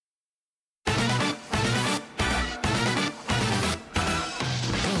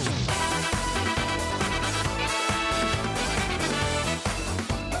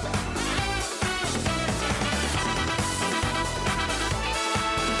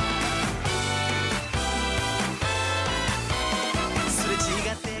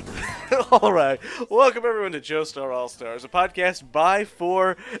All right. Welcome, everyone, to Joestar All-Stars, a podcast by,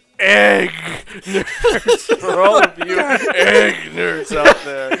 for, egg nerds. For all of you egg nerds out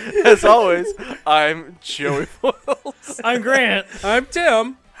there. As always, I'm Joey Foils. I'm Grant. I'm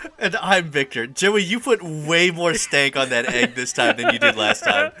Tim. And I'm Victor. Joey, you put way more stank on that egg this time than you did last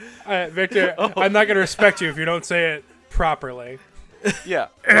time. Victor, I'm not going to respect you if you don't say it properly. Yeah.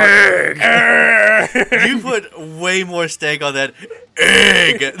 You put way more stank on that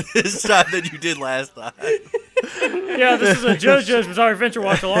egg this time than you did last time. Yeah, this is a JoJo's Bizarre Adventure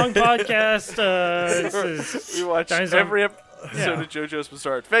Watch Along podcast. We watch every episode of JoJo's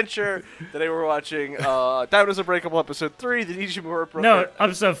Bizarre Adventure. Today we're watching Diamonds Unbreakable Episode 3, the Nijimura Brothers. No,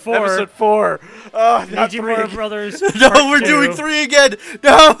 episode 4. Episode 4. Oh, not Nijimura 3. Brothers. No, we're doing 3 again.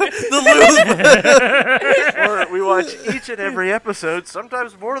 No, the Or we watch each and every episode,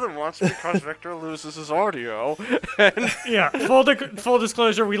 sometimes more than once, because Victor loses his audio. And Yeah, full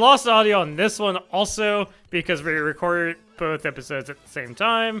disclosure, we lost audio on this one also because we recorded both episodes at the same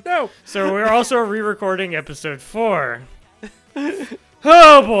time. No. So we're also re-recording episode 4.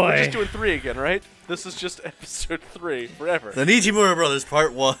 Oh boy. we're just doing 3 again, right? This is just episode 3 forever. The Nijimura Brothers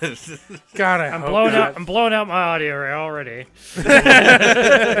Part 1. God, I'm blowing out my audio already.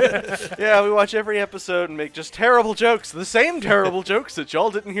 Yeah, we watch every episode and make just terrible jokes. The same terrible jokes that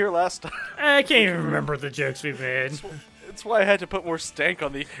y'all didn't hear last time. I can't even remember the jokes we made. That's why I had to put more stank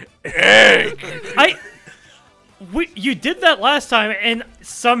on the egg. You did that last time, and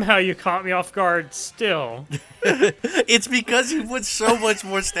somehow you caught me off guard still. It's because you put so much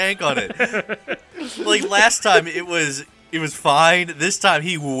more stank on it. Like last time it was fine. This time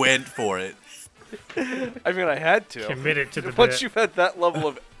he went for it. I mean, I had to. Committed to the Once bit. you've had that level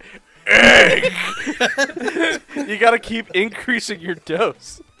of egg, you gotta keep increasing your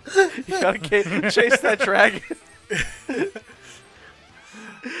dose. You gotta chase that dragon.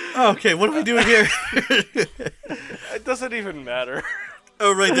 Okay, what are we doing here? It doesn't even matter.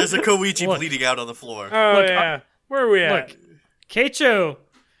 Oh, right, there's a Koichi Look. bleeding out on the floor. Oh, Look, yeah. Where are we at? Look, Keicho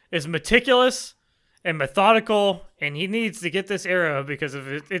is meticulous and methodical, and he needs to get this arrow because of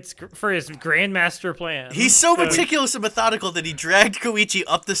it's for his grandmaster plan. He's so meticulous and methodical that he dragged Koichi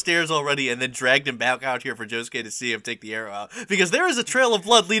up the stairs already and then dragged him back out here for Josuke to see him take the arrow out. Because there is a trail of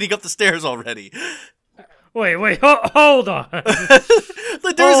blood leading up the stairs already. Wait, hold on.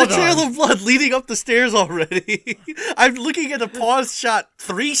 Like, there is a Hold trail on. of blood leading up the stairs already. I'm looking at a pause shot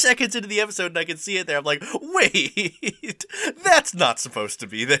 3 seconds into the episode and I can see it there. I'm like, wait, that's not supposed to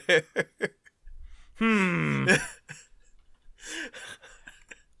be there.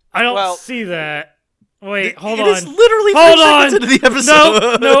 I don't Well- see that. Wait, hold It on. is literally 3 Hold seconds on. into the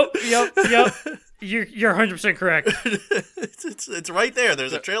episode. Nope. Yep. You're 100% correct. It's right there.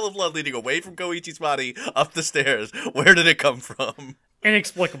 There's a trail of blood leading away from Koichi's body up the stairs. Where did it come from?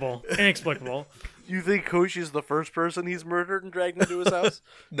 Inexplicable. You think Koshi's the first person he's murdered and dragged into his house?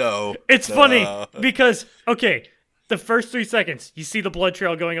 No. It's No. funny because, okay, the first 3 seconds, you see the blood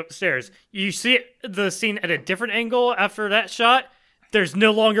trail going up the stairs. You see the scene at a different angle after that shot. There's no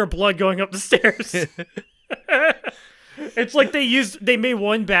longer blood going up the stairs. It's like they made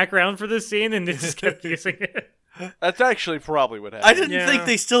one background for this scene and they just kept using it. That's actually probably what happened. I didn't Yeah. think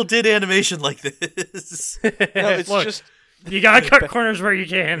they still did animation like this. No, it's Look. just... You gotta cut corners where you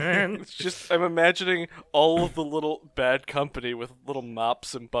can, man. It's just, I'm imagining all of the little bad company with little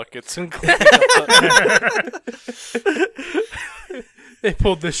mops and buckets and cleaning up They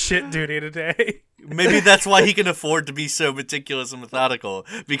pulled the shit duty today. Maybe that's why he can afford to be so meticulous and methodical,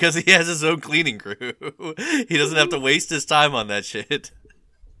 because he has his own cleaning crew. He doesn't have to waste his time on that shit.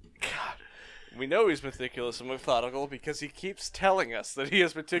 We know he's meticulous and methodical because he keeps telling us that he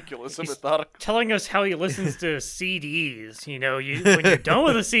is meticulous and methodical. Telling us how he listens to CDs. You know, when you're done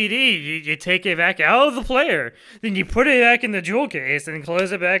with a CD, you take it back out of the player. Then you put it back in the jewel case and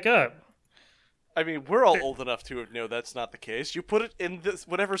close it back up. I mean, we're all old enough to know that's not the case. You put it in this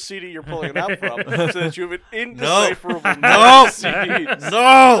whatever CD you're pulling it out from, so that you have an indecipherable No. CDs.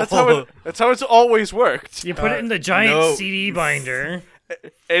 No! That's how it's always worked. You put it in the giant no. CD binder.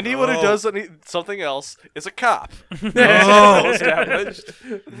 Anyone who No. does something else is a cop. No! Established.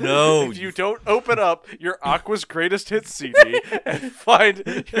 No! If you don't open up your Aqua's Greatest Hits CD and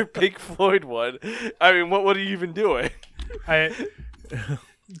find your Pink Floyd one, I mean, what are you even doing?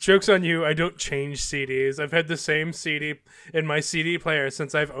 Joke's on you, I don't change CDs. I've had the same CD in my CD player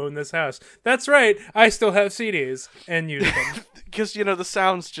since I've owned this house. That's right, I still have CDs and use them. Because, the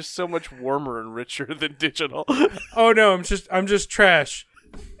sound's just so much warmer and richer than digital. Oh no, I'm just trash.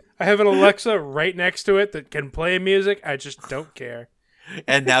 I have an Alexa right next to it that can play music. I just don't care.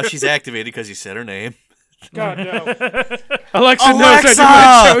 And now she's activated because you said her name. God, no. Alexa knows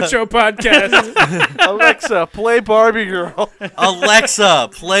I do a Chocho podcast. Alexa, play Barbie Girl. Alexa,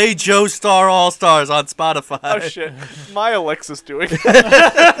 play Joestar All Stars on Spotify. Oh shit, my Alexa's doing it.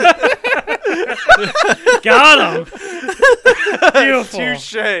 Got him. Beautiful.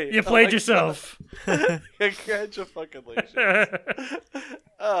 Touche. You played yourself. Congratulations.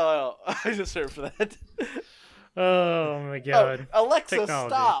 Oh, I deserve that. Oh my god. Alexa, Technology.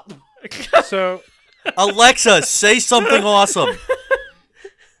 stop. So, Alexa, say something awesome.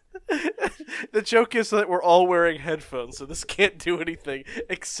 The joke is that we're all wearing headphones, so this can't do anything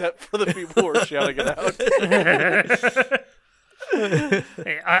except for the people who are shouting it out.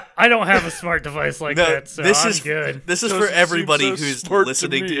 Hey, I don't have a smart device like No, that, so this I'm is good. This is Doesn't for everybody seem so who's smart to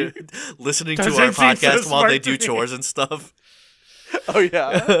listening me. listening to Doesn't our seem so podcast while they smart to do me. chores and stuff. Oh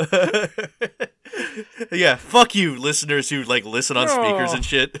yeah. Yeah, fuck you, listeners who like listen on speakers Oh. and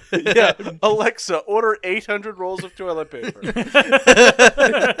shit. Yeah. Alexa, order 800 rolls of toilet paper.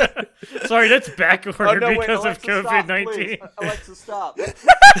 Sorry, that's back order Oh, no, wait, because of Alexa, stop, COVID-19. please. Alexa, stop.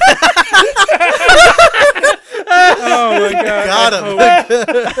 oh my god. Got him.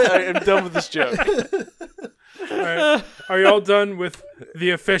 I am done with this joke. All right. Are y'all done with the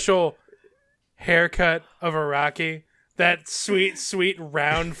official haircut of Araki? That sweet, sweet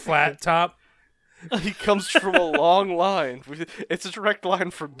round flat top. He comes from a long line. It's a direct line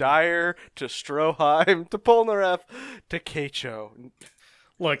from Dyer to Stroheim to Polnareff to Keicho.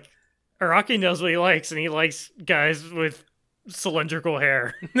 Look, Araki knows what he likes, and he likes guys with cylindrical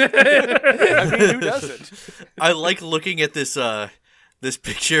hair. I mean, who doesn't? I like looking at this this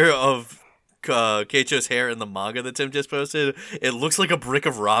picture of Keicho's hair in the manga that Tim just posted. It looks like a brick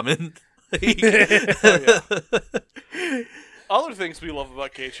of ramen. Other things we love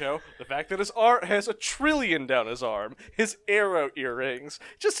about Keicho, the fact that his art has a trillion down his arm, his arrow earrings,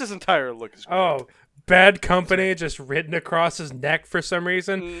 just his entire look is great. Oh, bad company just written across his neck for some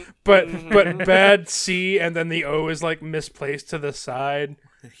reason. But bad C and then the O is like misplaced to the side.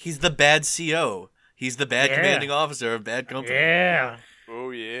 He's the bad CO. He's the bad Yeah. commanding officer of bad company. Yeah.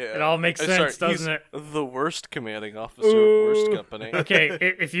 Oh yeah. It all makes sense, doesn't it? The worst commanding officer of worst company. Okay,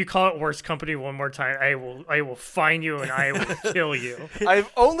 if you call it worst company one more time, I will fine you and I will kill you. I've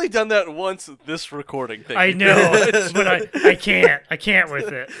only done that once this recording thing. I know, but I can't. I can't with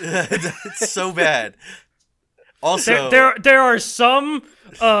it. It's so bad. Also, There are some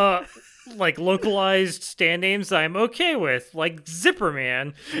like localized stand names that I'm okay with, like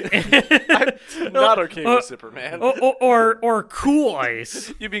Zipperman. Not okay with Zipperman. or Cool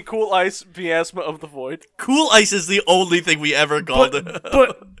Ice. You mean Cool Ice, Miasma of the Void? Cool Ice is the only thing we ever called it.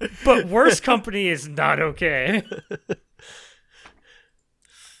 But worst company is not okay.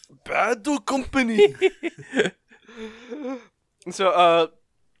 Bad company. So,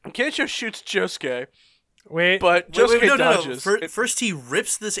 Keicho shoots Josuke, Wait, but Wait, Josuke no. dodges. First, he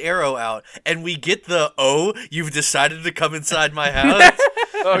rips this arrow out, and we get the "Oh, you've decided to come inside my house."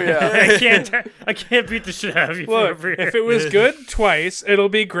 Oh yeah. I can't beat the shit out of you from look, over here. if it was good twice, it'll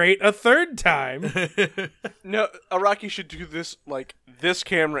be great a third time. No, Araki should do this this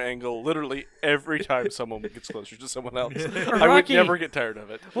camera angle literally every time someone gets closer to someone else. I would Araki- never get tired of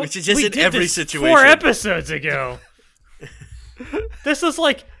it. Which is just We in did every this situation. 4 episodes ago. This is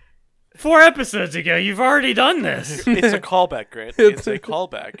like 4 episodes ago. You've already done this. It's a callback, Grant. It's a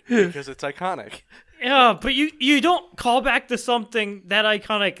callback because it's iconic. Yeah, but you don't call back to something that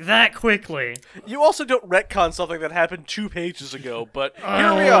iconic that quickly. You also don't retcon something that happened 2 pages ago, but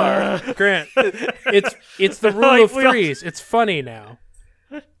here we are. Grant, it's the rule Like, of we all- threes. It's funny now.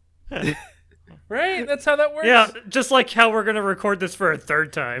 Right? That's how that works? Yeah, just like how we're gonna record this for a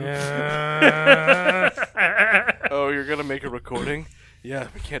third time. Oh, you're gonna make a recording? Yeah,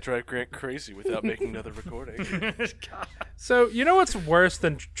 we can't drive Grant crazy without making another recording. So, you know what's worse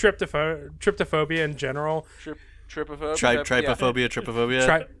than tryptophobia in general? Trypophobia? Trypophobia.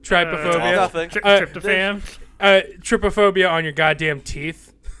 Trypophobia. Nothing. Tryptophan. Trypophobia on your goddamn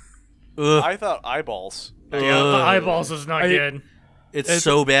teeth. I thought eyeballs. Yeah, the eyeballs is not good. It's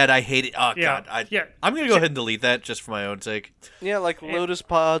so bad. I hate it. Oh Yeah, god. yeah. I'm gonna go ahead and delete that just for my own sake. Yeah, like lotus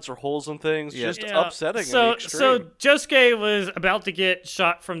pods or holes and things. Yeah. Just Yeah, upsetting. So in the so extreme. Josuke was about to get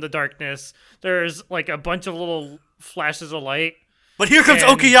shot from the darkness. There's like a bunch of little flashes of light. But here comes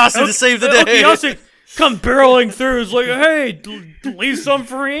And Okuyasu to save the day. Okuyasu come barreling through. Is like, hey, leave some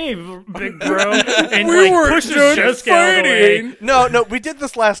for me, big bro, and pushes Josuke out of the way. No, we did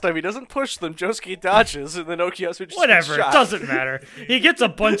this last time. He doesn't push them. Josuke dodges, and then Okuyasu just Whatever, gets it shot. doesn't matter. He gets a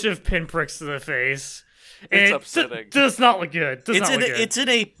bunch of pinpricks to the face. And It's it upsetting. does not look good. Does It's not in look good. it's in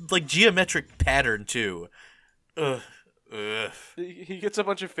a like geometric pattern too. Ugh. He gets a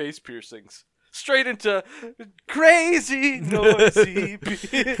bunch of face piercings. straight into crazy noisy.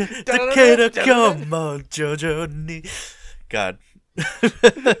 Takeda, come on, Jojo. God.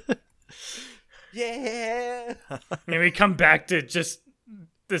 Yeah. And we come back to just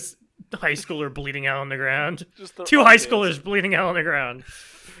this high schooler bleeding out on the ground. Just the Two high dance. schoolers bleeding out on the ground.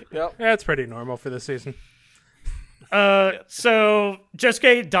 Yep. That's pretty normal for this season. So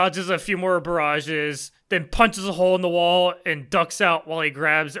Josuke dodges a few more barrages, then punches a hole in the wall and ducks out while he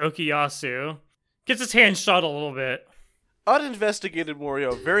grabs Okuyasu. Gets his hand shot a little bit. Uninvestigated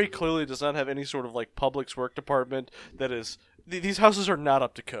Morio very clearly does not have any sort of like public's work department that is. These houses are not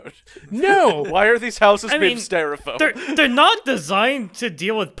up to code. No! Why are these houses I made mean, of styrofoam? They're not designed to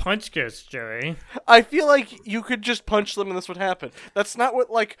deal with punch ghosts, Joey. I feel like you could just punch them and this would happen. That's not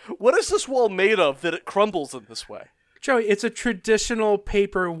what is this wall made of that it crumbles in this way? Joey, it's a traditional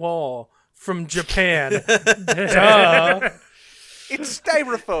paper wall from Japan. Duh. It's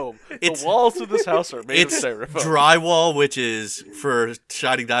styrofoam. It's- The walls of this house are made of It's styrofoam. drywall, which is, for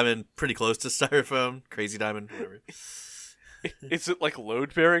Shining Diamond, pretty close to styrofoam. Crazy Diamond, whatever. Is it like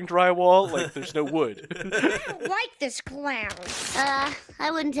load-bearing drywall? Like there's no wood. I don't like this clown. I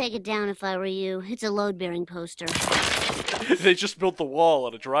wouldn't take it down if I were you. It's a load-bearing poster. They just built the wall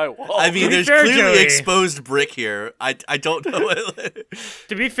out of drywall. I mean, be there's fair, clearly Joey. exposed brick here. I don't know.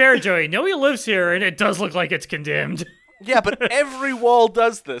 To be fair, Joey, Noe lives here and it does look like it's condemned. yeah, but every wall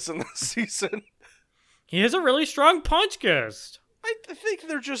does this in this season. He has a really strong punch ghost. I think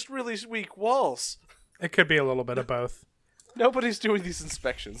they're just really weak walls. It could be a little bit of both. Nobody's doing these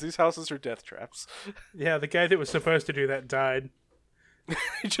inspections. These houses are death traps. Yeah, the guy that was supposed to do that died.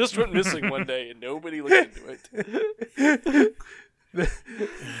 He just went missing one day and nobody looked into it.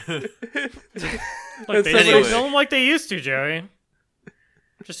 Like they Anyway. don't film them like they used to, Joey.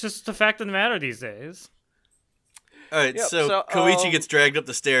 Just the fact of the matter these days. All right, Yep, so so, Koichi gets dragged up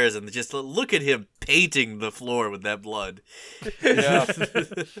the stairs, and just look at him painting the floor with that blood. Yeah.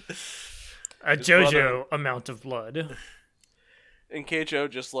 A His JoJo brother- amount of blood. And Keijo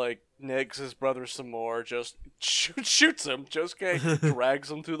just like negs his brother some more, just shoots him. Josuke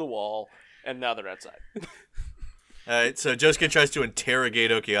drags him through the wall, and now they're outside. All right, so Josuke tries to interrogate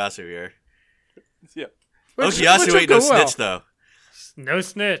Okuyasu here. Yeah. Which Okuyasu will ain't no go well. snitch, though. No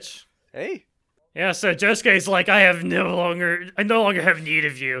snitch. Hey. Yeah, so Josuke's like, I no longer have need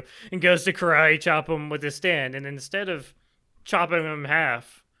of you, and goes to karate chop him with his stand, and instead of chopping him in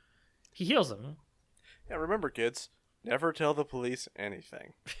half, he heals him. Yeah, remember, kids, never tell the police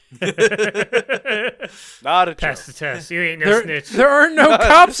anything. Not a Pass joke. the test. You ain't no snitch. There are no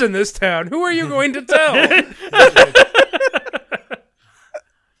cops in this town. Who are you going to tell?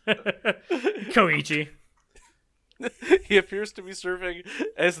 Koichi. He appears to be serving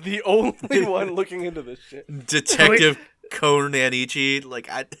as the only one looking into this shit. Detective Konanichi, like,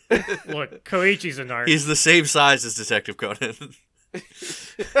 Look, Koichi's a narc. he's the same size as Detective Conan.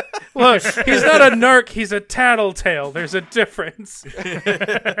 Look, he's not a narc, he's a tattletale. There's a difference.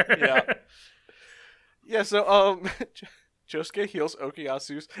 Yeah. Yeah, so, Josuke heals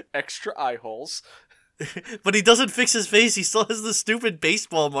Okuyasu's extra eye holes. But he doesn't fix his face, he still has the stupid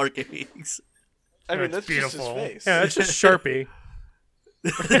baseball markings. I mean, That's that's just beautiful. his face. Yeah, that's just Sharpie.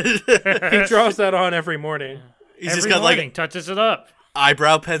 He draws that on every morning. He's Every just got, morning, like, touches it up.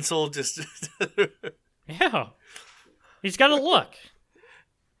 eyebrow pencil, just... Yeah. He's got a look.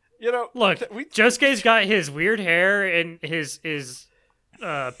 You know, Look, we Josuke's got his weird hair and his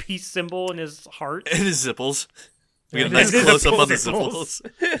peace symbol in his heart. and his zipples. We get a And nice his close-up on the zipples.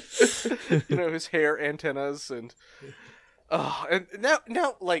 zipples. you know, his hair antennas and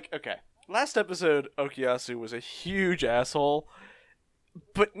now like, okay, last episode Okuyasu was a huge asshole,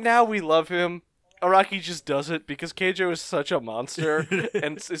 but now we love him. Araki just does it because Keijo is such a monster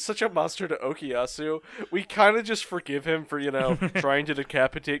and is such a monster to Okuyasu. We kind of just forgive him for, you know, trying to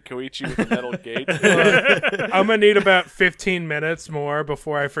decapitate Koichi with a metal gate. I'm gonna need about 15 minutes more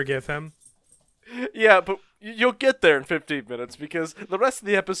before I forgive him. Yeah, but you'll get there in 15 minutes because the rest of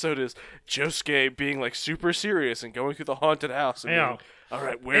the episode is Josuke being like super serious and going through the haunted house and Yeah. being, all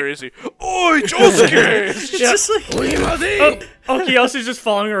right, where is he? Oi, Josuke! It's just like... Okuyasu's just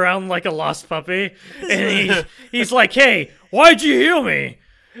following around like a lost puppy, and he's like, "Hey, why'd you heal me?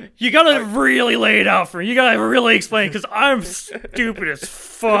 You gotta really lay it out for me. You gotta really explain, because I'm stupid as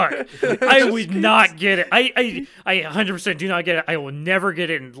fuck. I would not get it. I 100% do not get it. I will never get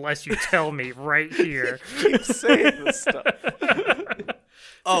it unless you tell me right here." Keep saying this stuff.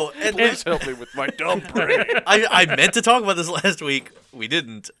 Oh, and Please help me with my dumb brain. I meant to talk about this last week. We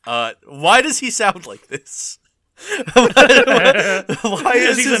didn't. Why does he sound like this? Why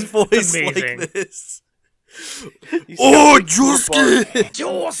is he's his voice amazing. like this? He's Oh, got, like, Josuke!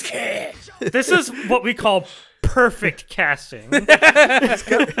 Josuke! This is what we call perfect casting. He's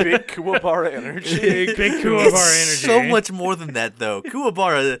got big Kuwabara energy. Big Kuwabara energy. So much more than that, though.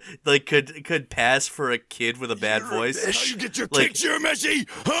 Kuwabara could pass for a kid with a bad voice. You get your Like- kicks here, Messi?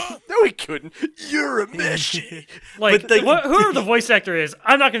 Huh? No, he couldn't. You're a Messi. Like, But whoever the voice actor is,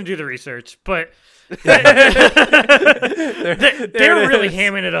 I'm not going to do the research, but they're really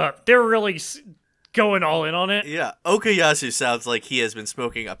hamming it up. They're really going all in on it. Yeah, Okuyasu sounds like he has been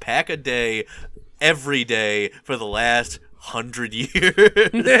smoking a pack a day every day for the last 100 years.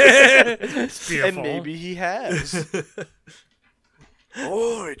 It's beautiful. And maybe he has.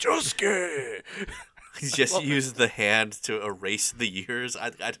 Oi, Josuke! He's just used the hand to erase the years. I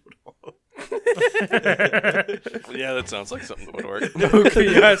don't know. Yeah, that sounds like something that would work.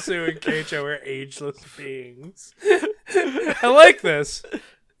 Okuyasu and Keicho are ageless beings. I like this.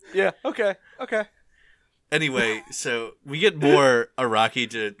 Yeah, okay. Anyway, so we get more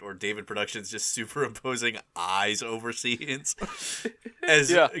Araki or David Productions just superimposing eyes over scenes as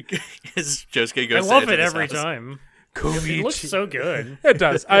Josuke I goes. love to it enter this every house. time. It looks so good. It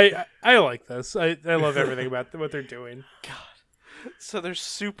does. I like this. I love everything about what they're doing. So there's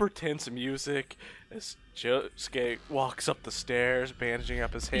super tense music as Josuke walks up the stairs, bandaging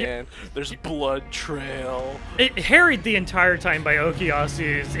up his hand. There's blood trail. It harried the entire time by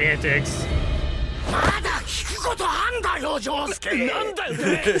Okuyasu's antics.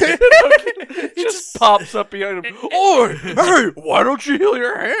 He just pops up behind him. Oi, hey, why don't you heal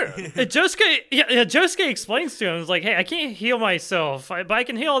your hand? Josuke explains to him, "It's like, hey, I can't heal myself, but I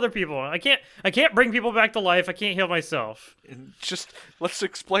can heal other people. I can't bring people back to life. I can't heal myself." Just let's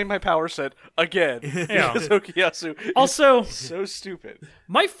explain my power set again. Yeah. Because Okuyasu Also, is so stupid.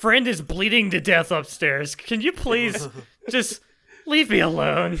 my friend is bleeding to death upstairs. Can you please just leave me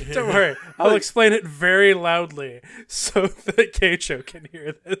alone? Don't worry. I'll explain it very loudly so that Keicho can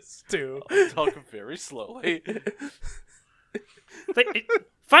hear this too. Talk very slowly. It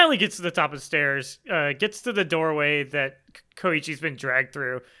finally gets to the top of the stairs, gets to the doorway that Koichi's been dragged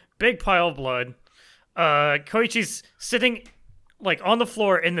through. Big pile of blood. Koichi's sitting like on the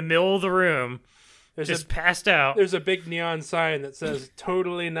floor in the middle of the room, just passed out. There's a big neon sign that says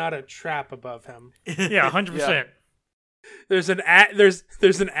 "Totally not a trap" above him. Yeah, 100%. There's an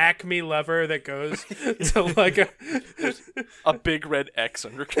Acme lever that goes to like A big red X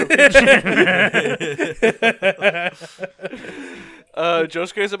under Koichi.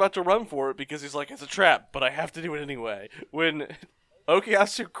 Josuke's about to run for it because he's like, it's a trap, but I have to do it anyway. When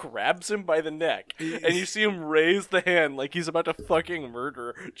Okuyasu grabs him by the neck, and you see him raise the hand like he's about to fucking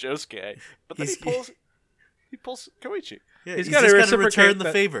murder Josuke. But then he pulls Koichi. Yeah, He's he's gotta just got to reciprocate return the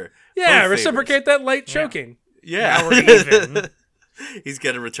that- favor. yeah, Both reciprocate that light choking. Yeah. Now we're even. He's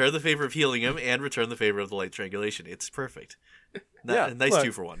got to return the favor of healing him and return the favor of the light strangulation. It's perfect. Yeah, A nice look.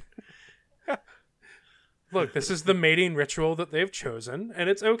 2 for 1. Look, this is the mating ritual that they've chosen, and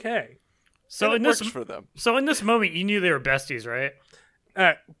it's okay. So And in it this, works for them. so in this moment, you knew they were besties, right?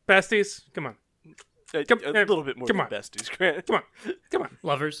 Besties, come on, A Come- little bit more come than on. besties, Grant. come on.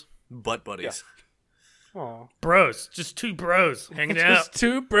 Lovers, Butt buddies. Aw. bros, just two bros hanging out. Just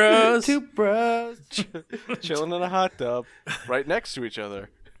two bros. Chilling in a hot tub right next to each other.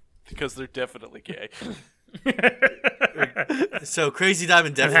 Because they're definitely gay. So Crazy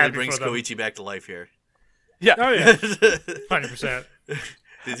Diamond happy definitely brings for them. Koichi back to life here. Yeah. Oh yeah. 100%.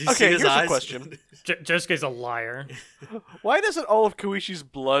 Did you Okay, see his here's eyes? a question. Josuke's a liar. Why doesn't all of Koichi's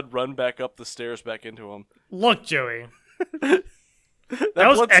blood run back up the stairs back into him? Look, Joey, That that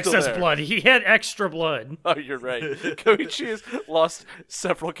was blood's still excess there. blood. He had extra blood. Oh, you're right. Koichi has lost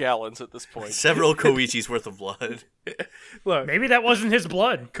several gallons at this point. Several Koichis worth of blood. Look, Maybe that wasn't his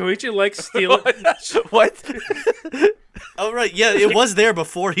blood. Koichi likes stealing. What? Oh, right. Yeah, it was there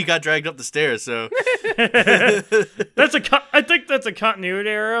before he got dragged up the stairs, so. I think that's a continuity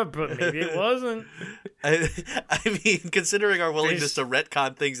error, but maybe it wasn't. I mean, considering our willingness to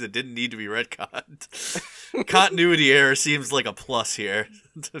retcon things that didn't need to be retconned, continuity error seems like a plus here.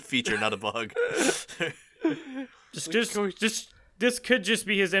 It's a feature, not a bug. This could just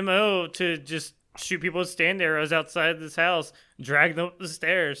be his MO to just shoot people with stand arrows outside this house, drag them up the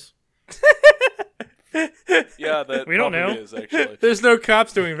stairs. Yeah, that We don't probably know. is, actually. There's no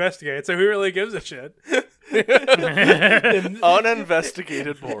cops to investigate, so who really gives a shit?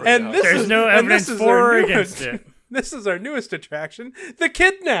 Uninvestigated board. And this There's is, no and evidence this is for our or newest- against it. This is our newest attraction, the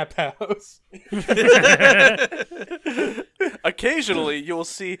Kidnap House. Occasionally, you'll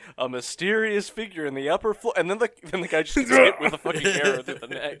see a mysterious figure in the upper floor, and then the guy just gets hit with a fucking arrow through the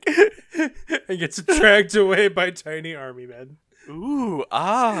neck. And gets dragged away by tiny army men. Ooh,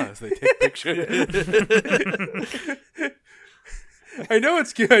 as they take pictures. I know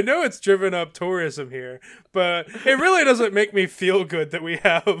it's driven up tourism here, but it really doesn't make me feel good that we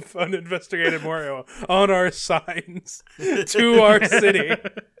have Uninvestigated Mario on our signs to our city.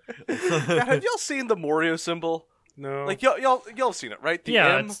 Now, have y'all seen the Morio symbol? No. Like y'all have seen it, right? The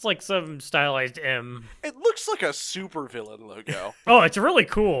Yeah, M? it's like some stylized M. It looks like a super villain logo. Oh, it's really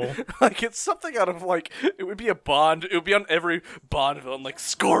cool. Like it's something out of like it would be a Bond. It would be on every Bond villain, like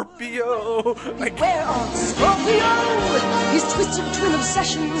Scorpio. Like Beware of Scorpio! His twisted twin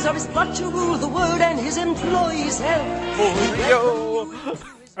obsessions are his plot to rule the world and his employees have. Morio.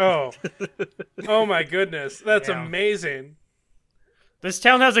 Oh my goodness, that's Yeah. amazing. This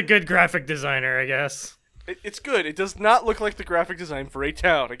town has a good graphic designer, I guess. It's good. It does not look like the graphic design for a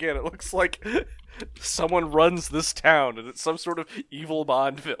town. Again, it looks like someone runs this town and it's some sort of evil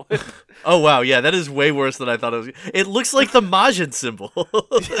Bond villain. Oh wow, yeah, that is way worse than I thought it was. It looks like the Majin symbol. A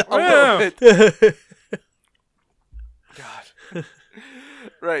little bit. God.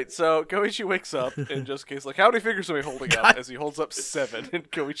 Right, so Koichi wakes up and Josuke's like, how many fingers are we holding up? As he holds up 7, and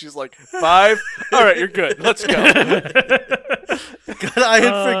Koichi's like, 5? Alright, you're good. Let's go. God, I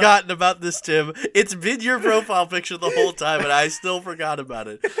had forgotten about this, Tim. It's been your profile picture the whole time, and I still forgot about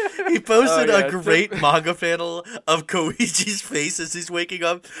it. He posted Oh, yeah, a great manga panel of Koichi's face as he's waking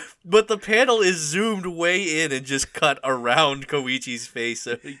up, but the panel is zoomed way in and just cut around Koichi's face,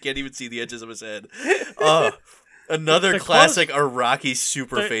 so you can't even see the edges of his head. Another classic Araki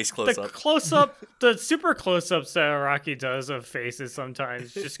super face close-up. The close-up, the super close-ups that Araki does of faces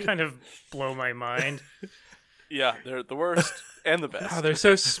sometimes just kind of blow my mind. Yeah, they're the worst and the best. Oh, they're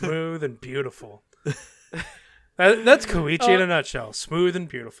so smooth and beautiful. That's Koichi in a nutshell. Smooth and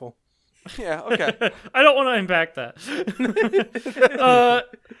beautiful. Yeah, okay. I don't want to unpack that.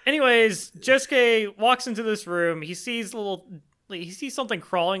 Anyways, Josuke walks into this room. He sees something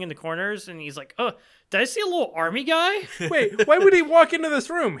crawling in the corners, and he's like, "Oh, did I see a little army guy?" Wait, why would he walk into this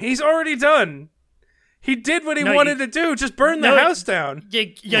room? He's already done. He did what he wanted to do. Just burn the house down.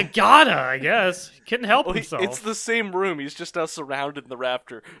 You gotta, I guess. He couldn't help Well, himself. it's the same room. He's just now surrounded in the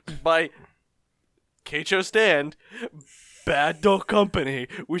rafter by Keicho Stand, Bad Dog Company,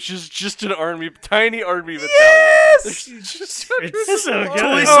 which is just an tiny army battalion. Yes! It's so good.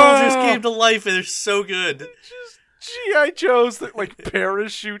 Toy soldiers came to life, and they're so good. G.I. Joes that like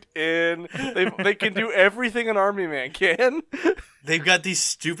parachute in. They can do everything an army man can. They've got these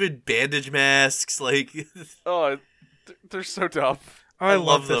stupid bandage masks, like Oh, they're so dumb. I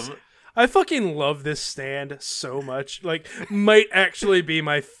love this. them. I fucking love this stand so much. Like, might actually be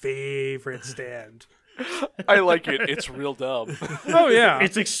my favorite stand. I like it. It's real dumb. Oh yeah,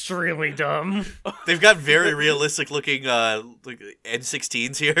 It's extremely dumb. They've got very realistic looking like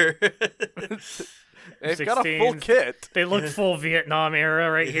N16s here. They've got a full 16s. kit. They look full Vietnam era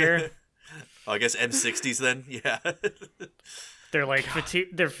right here. Oh, I guess M60s then. Yeah. They're like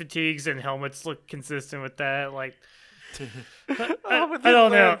their fatigues and helmets look consistent with that. Like, But I then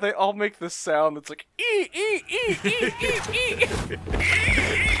don't know. They all make this sound that's like ee ee ee ee ee ee.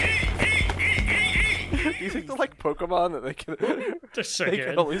 Do you think they're like Pokemon that they're so they can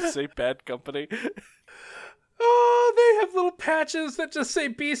good. only say Bad Company? oh, they have little patches that just say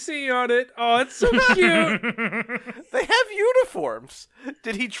BC on it. Oh, it's so cute. They have uniforms.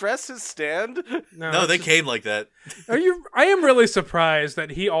 Did he dress his stand? No, they came like that. I am really surprised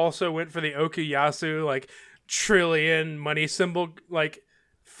that he also went for the Okuyasu like trillion money symbol like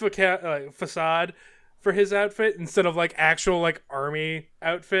facade for his outfit instead of like actual like army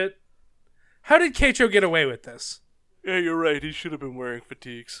outfit. How did Keicho get away with this? Yeah, you're right. He should have been wearing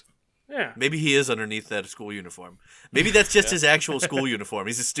fatigues. Yeah. Maybe he is underneath that school uniform. Maybe that's just his actual school uniform.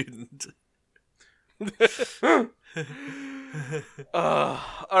 He's a student. All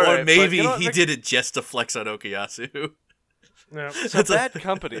Or right, maybe but, you know, he did it just to flex on Okuyasu. No. So Bad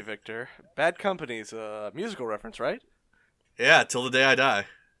Company, Victor. Bad Company's a musical reference, right? Yeah, till the day I die.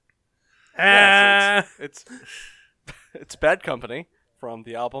 Yeah, so it's Bad Company from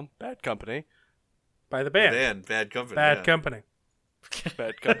the album Bad Company. By the band. Man, Bad Company. Bad yeah. Company.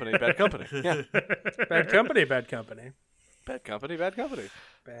 Bad Company, Bad Company. Yeah. Bad Company, Bad Company. Bad Company, Bad Company.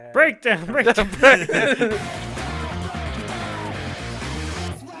 Bad. Breakdown.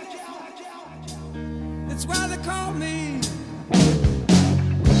 That's why they call me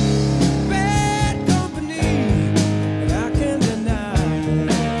Bad Company, and I can't deny.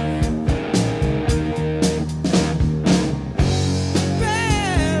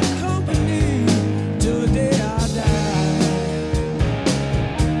 Bad Company till the day I die.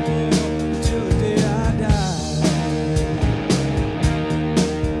 Oh, till the day I die.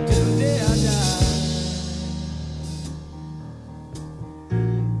 Till the day I die.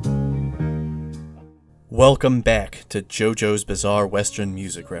 Welcome back to JoJo's Bizarre Western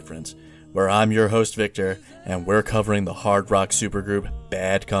Music Reference, where I'm your host Victor, and we're covering the hard rock supergroup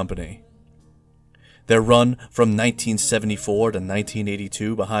Bad Company. Their run from 1974 to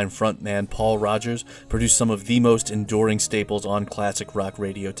 1982 behind frontman Paul Rodgers produced some of the most enduring staples on classic rock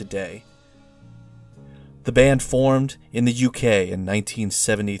radio today. The band formed in the UK in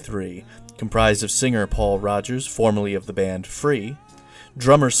 1973, comprised of singer Paul Rodgers, formerly of the band Free,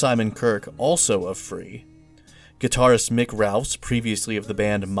 drummer Simon Kirke, also of Free, guitarist Mick Ralphs, previously of the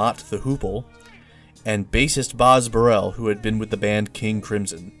band Mott the Hoople, and bassist Boz Burrell, who had been with the band King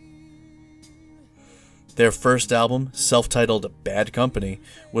Crimson. Their first album, self-titled Bad Company,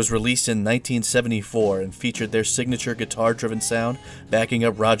 was released in 1974 and featured their signature guitar-driven sound, backing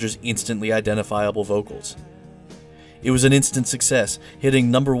up Rodgers' instantly identifiable vocals. It was an instant success, hitting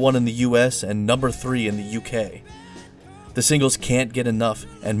number 1 in the US and number 3 in the UK. The singles Can't Get Enough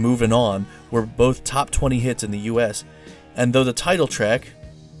and Movin' On were both top 20 hits in the US, and though the title track,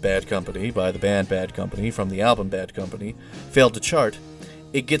 Bad Company by the band Bad Company from the album Bad Company, failed to chart,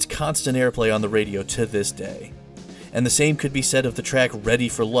 it gets constant airplay on the radio to this day. And the same could be said of the track Ready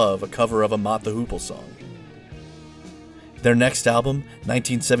for Love, a cover of a Mott the Hoople song. Their next album,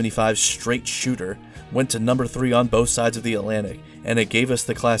 1975's Straight Shooter, went to number 3 on both sides of the Atlantic, and it gave us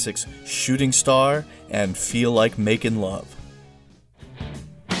the classics Shooting Star and Feel Like Making Love.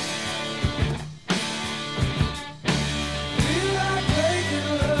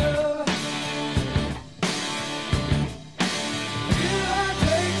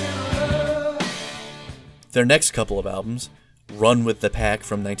 Their next couple of albums, Run with the Pack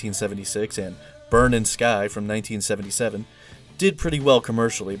from 1976 and Burn in Sky from 1977, did pretty well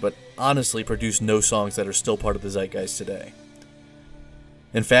commercially, but honestly produced no songs that are still part of the zeitgeist today.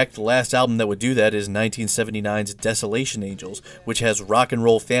 In fact, the last album that would do that is 1979's Desolation Angels, which has Rock and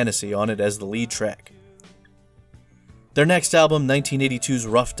Roll Fantasy on it as the lead track. Their next album, 1982's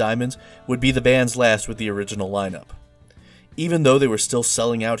Rough Diamonds, would be the band's last with the original lineup. Even though they were still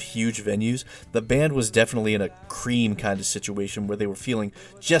selling out huge venues, the band was definitely in a Cream kind of situation where they were feeling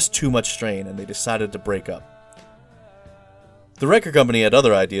just too much strain and they decided to break up. The record company had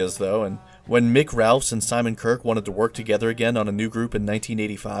other ideas though, and when Mick Ralphs and Simon Kirke wanted to work together again on a new group in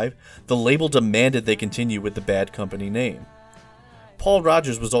 1985, the label demanded they continue with the Bad Company name. Paul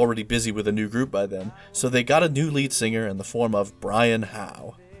Rodgers was already busy with a new group by then, so they got a new lead singer in the form of Brian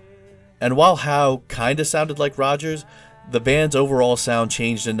Howe. And while Howe kinda sounded like Rodgers, the band's overall sound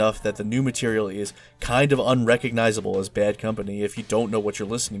changed enough that the new material is kind of unrecognizable as Bad Company if you don't know what you're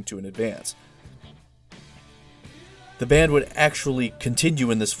listening to in advance. The band would actually continue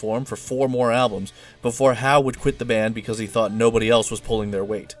in this form for 4 more albums before Howe would quit the band because he thought nobody else was pulling their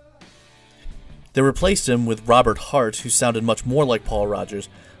weight. They replaced him with Robert Hart, who sounded much more like Paul Rodgers,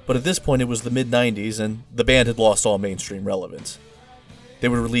 but at this point it was the mid-90s and the band had lost all mainstream relevance. They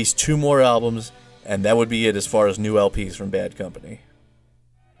would release 2 more albums, and that would be it as far as new LPs from Bad Company.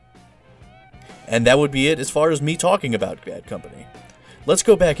 And that would be it as far as me talking about Bad Company. Let's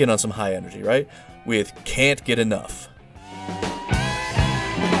go back in on some high energy, right? With Can't Get Enough.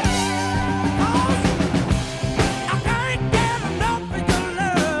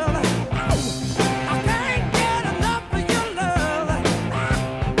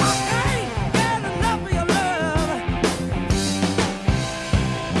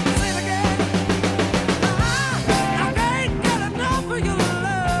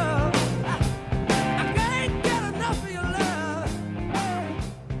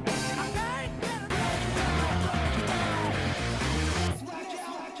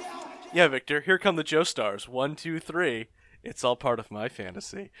 Yeah, Victor, here come the Joe Stars. 1, 2, 3. It's all part of my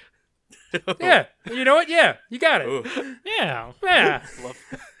fantasy. Yeah, you know what? Yeah, you got it. Ooh. Yeah. Yeah,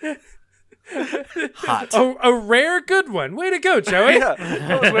 Hot. a rare good one. Way to go, Joey. Yeah,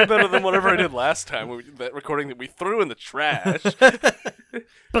 that was way better than whatever I did last time. That recording that we threw in the trash.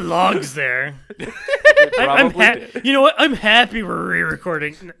 Belongs there. I'm You know what? I'm happy we're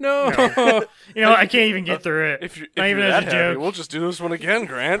re-recording. No. You know, I can't even get through it. If you're Not even that as a happy, joke. we'll just do this one again,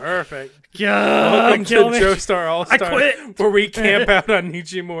 Grant. Perfect. God, Welcome kill to me. Joestar All I Star, quit. where we camp out on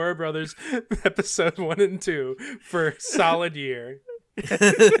Nijimura Brothers episode 1 and 2 for a solid year.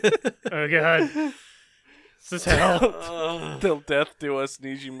 Oh god. This is hell. Till death do us,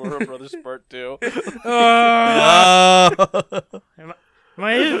 Nijimura Brothers Part 2. Am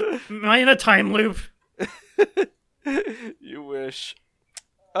I in a time loop? You wish.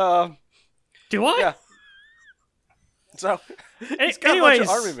 Do I? Yeah. So, he's got anyways, a bunch of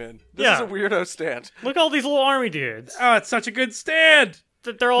army men. This yeah. is a weirdo stand. Look at all these little army dudes. Oh, it's such a good stand.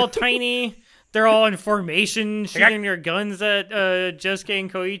 They're all tiny. They're all in formation, shooting their guns at Josuke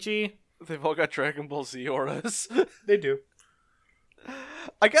and Koichi. They've all got Dragon Ball Z auras. They do.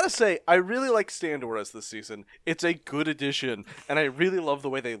 I gotta say, I really like stand auras this season. It's a good addition, and I really love the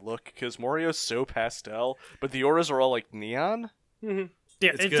way they look, because Morio's so pastel, but the auras are all like neon. Yeah,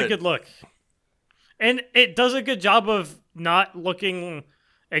 It's it's a good. good look. And it does a good job of not looking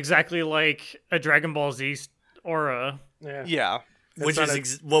exactly like a Dragon Ball Z aura. Yeah. Yeah. Which not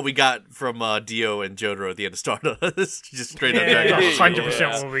is what we got from Dio and Jotaro at the end of Stardust. Just straight up Yeah. Dragon Ball.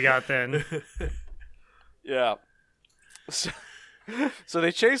 100% what we got then. Yeah. So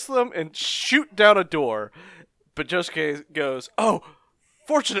they chase them and shoot down a door, but Josuke goes, "Oh,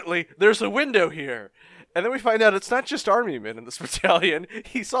 fortunately, there's a window here." And then we find out it's not just army men in this battalion.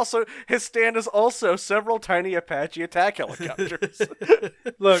 His stand is also several tiny Apache attack helicopters.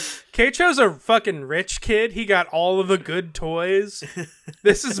 Look, Keicho's a fucking rich kid. He got all of the good toys.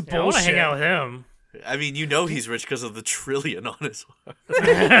 This is I want to bullshit. hang out with him. I mean, you know he's rich because of the trillion on his.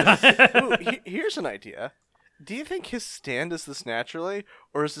 Ooh, here's an idea. Do you think his stand is this naturally,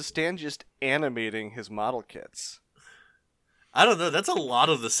 or is the stand just animating his model kits? I don't know. That's a lot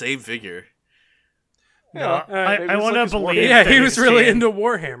of the same figure. No, maybe I it's want to like his believe. Yeah, that he his was really stand- into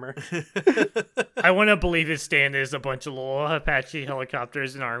Warhammer. I want to believe his stand is a bunch of little Apache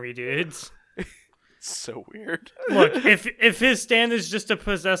helicopters and army dudes. So weird. Look, if his stand is just to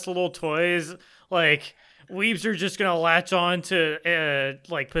possess little toys, like weebs are just gonna latch on to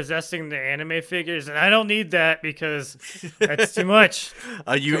like possessing the anime figures, and I don't need that because that's too much.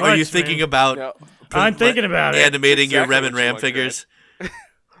 Are you Too are you much, thinking man. about No. I'm thinking about it. animating your Exactly Rem what and you Ram want, figures?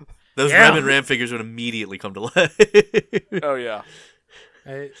 Those Yeah. Rem and Ram figures would immediately come to life. Oh yeah.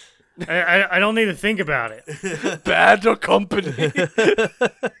 I- I don't need to think about it. Bad company.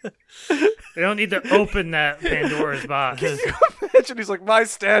 I don't need to open that Pandora's box. Imagine he's like, my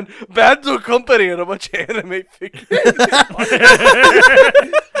stand, bad company, and a bunch of anime figures.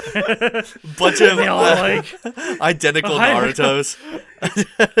 Bunch of They all like, identical Hi. Narutos.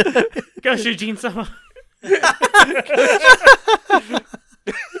 go Shujin-sama.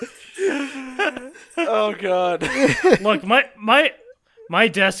 Oh god. Look, my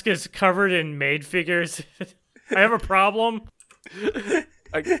desk is covered in maid figures. I have a problem.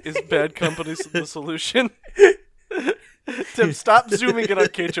 Is bad company the solution? Tim, stop zooming in on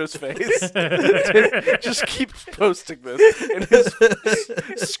Keicho's face. Tim, just keep posting this in his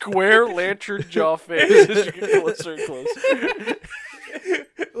square lantern jaw face as you get closer and closer.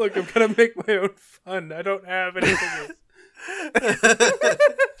 Look, I'm gonna make my own fun. I don't have anything else.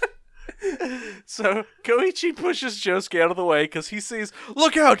 So Koichi pushes Josuke out of the way because he sees,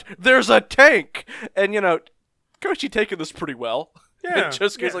 look out, there's a tank! And, Koichi taking this pretty well. Yeah. And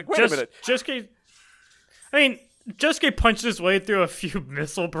Josuke's like, wait a minute. Josuke punched his way through a few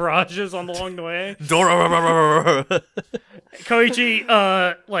missile barrages along the way. Dora. Koichi,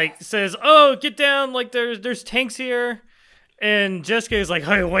 says, "Oh, get down! Like, there's tanks here." And Josuke is like,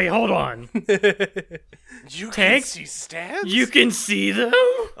 "Hey, wait, hold on. You can Tanks? see stands? You can see them."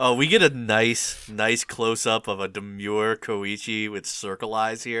 Oh, we get a nice close up of a demure Koichi with circle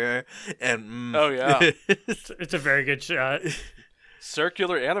eyes here, and Oh, yeah. It's a very good shot.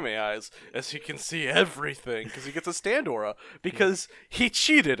 Circular anime eyes, as he can see everything, because he gets a stand aura, because he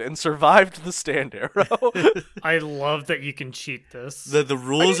cheated and survived the stand arrow. I love that you can cheat this. the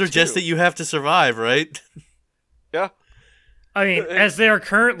rules do are just too. that you have to survive, right? Yeah. I mean, as they are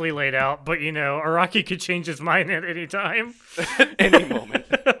currently laid out, but Araki could change his mind at any time. At any moment.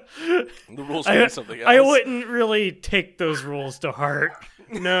 The rules mean something else. I wouldn't really take those rules to heart.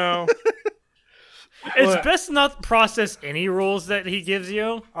 No. It's best not process any rules that he gives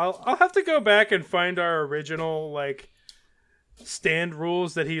you. I'll have to go back and find our original stand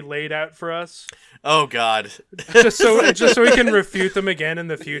rules that he laid out for us, Oh God. just so we can refute them again in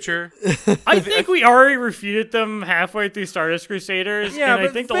the future. I think we already refuted them halfway through Stardust Crusaders, Yeah, and I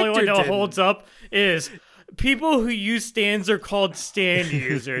but think the only one Victor that didn't. holds up is people who use stands are called stand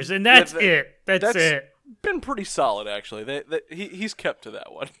users, and that's it. That's it. Been pretty solid, actually. He's kept to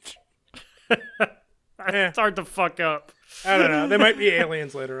that one. It's hard to fuck up. I don't know. They might be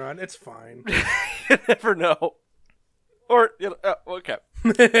aliens later on. It's fine. You never know. Or, okay.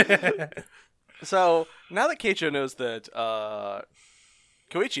 So, now that Keicho knows that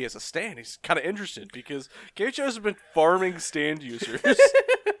Koichi has a stand, he's kind of interested, because Keicho's been farming stand users.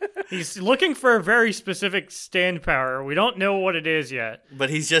 He's looking for a very specific stand power. We don't know what it is yet. But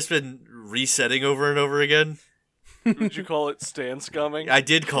he's just been resetting over and over again. Would you call it stand scumming? I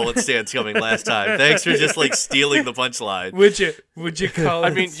did call it Stan's coming last time. Thanks for just stealing the punchline. Would you call it? I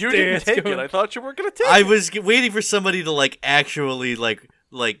mean, you didn't Stan's take it. going- I thought you were going to take I it. was waiting for somebody to actually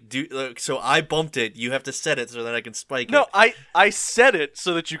So I bumped it. You have to set it so that I can spike No, it. I said it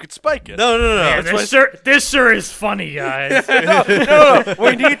so that you could spike it. No. Man, this sure is funny, guys. No.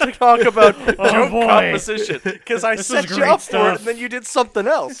 We need to talk about joke boy. composition because I This set is you great up for it, stuff. and then you did something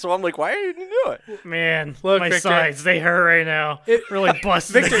else. So I'm like, why didn't you do it? Man, Look, my Victor. sides, they hurt right now. Really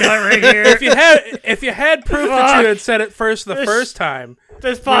busting the gut right here. If you had proof that you had said it first the first time,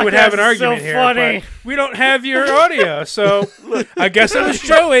 This we podcast would have an is argument so here. funny. But we don't have your audio, so I guess it was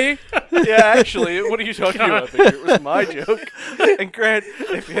Joey. Yeah, actually, what are you talking about, Victor? It was my joke. And Grant,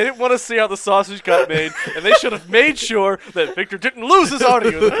 if you didn't want to see how the sausage got made, and they should have made sure that Victor didn't lose his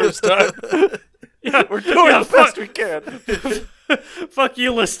audio the first time. We're doing the best we can. Fuck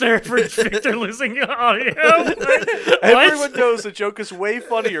you, listener, for Victor losing audio. Everyone knows the joke is way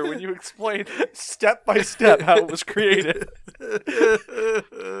funnier when you explain step by step how it was created.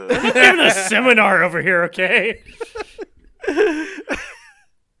 I'm giving a seminar over here, okay?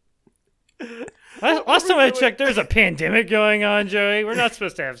 Last time I checked, there's a pandemic going on, Joey. We're not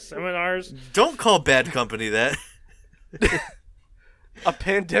supposed to have seminars. Don't call Bad Company that. A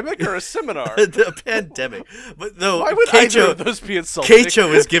pandemic or a seminar? A pandemic. But no, Why would either of those be insulting?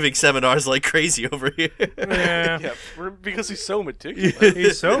 Keicho is giving seminars like crazy over here. Yeah, Yeah, because he's so meticulous.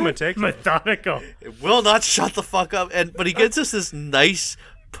 he's so meticulous. Methodical. It will not shut the fuck up. But he gets us this nice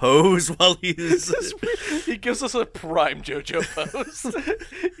pose while he's. He gives us a prime JoJo pose.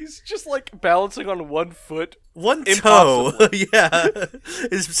 He's just like balancing on one foot. One toe. Impossibly. Yeah.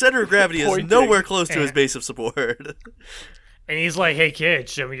 His center of gravity is Pointing. nowhere close to his base of support. And he's like, hey, kid,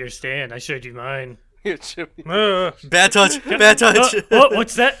 show me your stand. I showed you mine. Bad touch. Bad touch.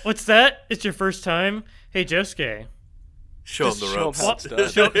 What's that? What's that? It's your first time? Hey, Josuke. Show him Just the show him ropes. how it's done.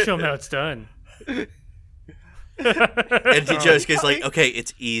 Show him how it's done. And Josuke's like, okay,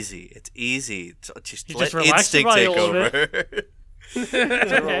 it's easy. It's easy. Just You let just relax your instinct body take a little over.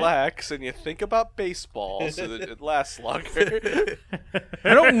 To relax and you think about baseball so that it lasts longer.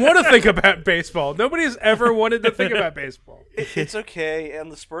 I don't want to think about baseball. Nobody's ever wanted to think about baseball. It's okay. And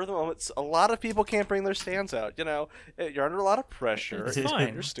the spur of the moment, a lot of people can't bring their stands out. You know, you're under a lot of pressure. It's It's fine.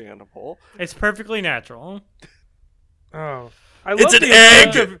 understandable. It's perfectly natural. Oh, I It's love an the egg.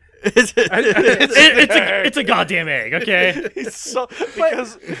 approach of- It's a goddamn egg, okay? It's so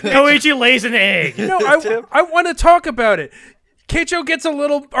because Koichi lays an egg. No, I want to talk about it. Keicho gets a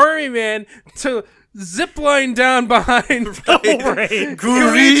little army man to zip line down behind Right.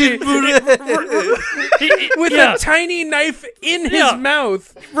 Green with Yeah. a tiny knife in his Yeah.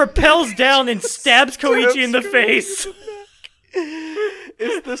 mouth. Repels down and stabs Koichi in the face.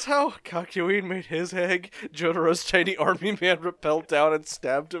 Is this how Kakyoin made his egg? Jotaro's tiny army man repelled down and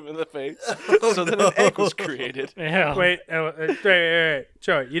stabbed him in the face, so then an egg was created. Yeah. Wait,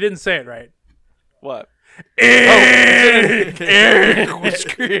 Joey, you didn't say it right. What? Egg was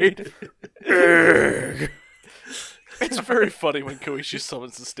created. It's very funny when Koichi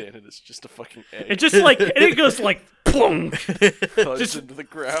summons the stand and it's just a fucking egg. It just like it goes like plunk, thuds just into the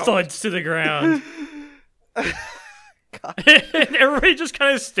ground. thuds to the ground. And everybody just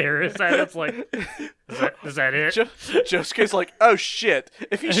kind of stares at it. It's like, is that it? Josuke's like, oh shit!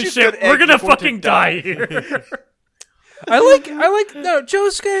 If you shoot Shit, that egg, we're gonna you're going to fucking die here. I like. No,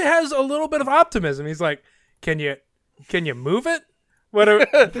 Josuke has a little bit of optimism. He's like, can you move it?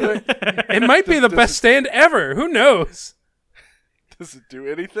 It might be the best stand ever. Who knows? Does it do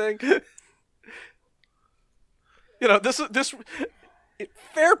anything? You know, this.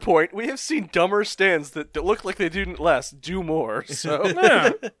 Fair point. We have seen dumber stands that look like they didn't last do more. So Yeah.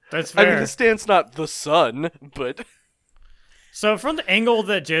 That's I fair. mean, the stand's not the sun, but So from the angle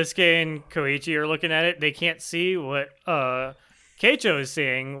that Josuke and Koichi are looking at it, they can't see what Keicho is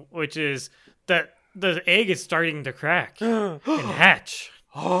seeing, which is that the egg is starting to crack and hatch.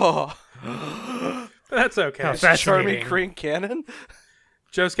 oh, That's okay. How charming fascinating. Korean cannon.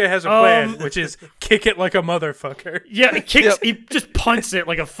 Josuke has a plan, which is kick it like a motherfucker. Yeah, it kicks. Yep. He just punts it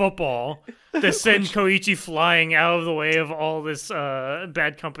like a football to send Koichi flying out of the way of all this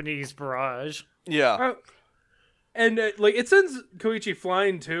bad company's barrage. Yeah, And like it sends Koichi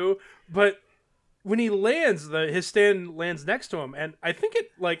flying too, but when he lands, his stand lands next to him, and I think it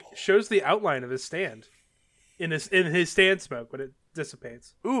like shows the outline of his stand in his stand smoke when it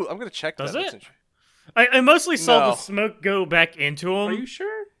dissipates. ooh, I'm gonna check Does that. it? That's interesting. I mostly saw No. the smoke go back into him. Are you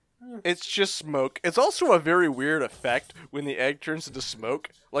sure? It's just smoke. It's also a very weird effect when the egg turns into smoke.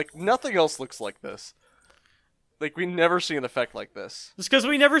 Like nothing else looks like this. Like we never see an effect like this. It's because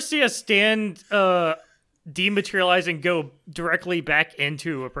we never see a stand dematerialize and go directly back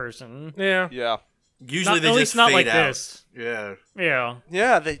into a person. Yeah. Yeah, Usually At they least just not fade like out. this. Yeah. Yeah.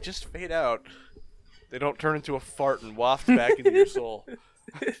 yeah, they just fade out. They don't turn into a fart and waft back into your soul.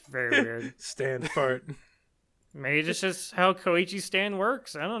 Very weird. Stand fart. Maybe this is how Koichi's stand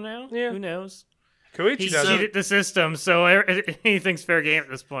works. I don't know. Yeah. Who knows? Koichi He doesn't. cheated the system, so anything's fair game at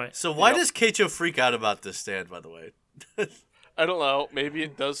this point. So why does Keicho freak out about this stand, by the way? I don't know. Maybe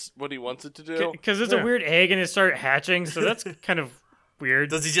it does what he wants it to do. Because it's Yeah. a weird egg and it started hatching, so that's kind of weird.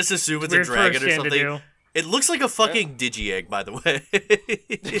 Does he just assume it's a Weird for a dragon or stand to something? do. It looks like a fucking digi-egg, by the way.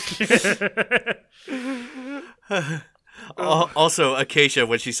 Also, Acacia,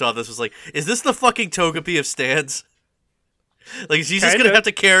 when she saw this, was like, is this the fucking Togepi of stands? Like, she's just Kinda. gonna have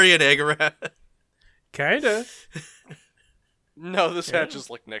to carry an egg around. Kinda. No, this hatches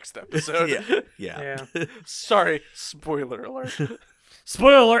like next episode. Yeah. Yeah. Sorry, spoiler alert.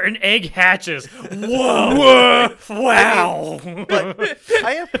 Spoiler alert, an egg hatches. Whoa! Wow! But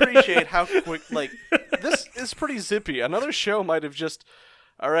I appreciate how quick, like, this is pretty zippy. Another show might have just,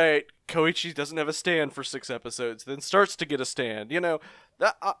 all right, Koichi doesn't have a stand for 6 episodes, then starts to get a stand. You know,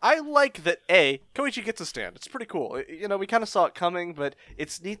 I like that, Koichi gets a stand. It's pretty cool. You know, we kind of saw it coming, but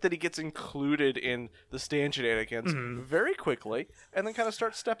it's neat that he gets included in the stand shenanigans very quickly, and then kind of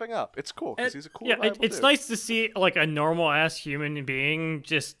starts stepping up. It's cool, because he's a cool, viable it's dude. nice to see, like, a normal-ass human being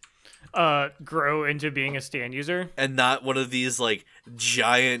just grow into being a stand user. And not one of these, like,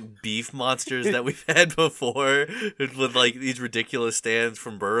 giant beef monsters that we've had before with, like, these ridiculous stands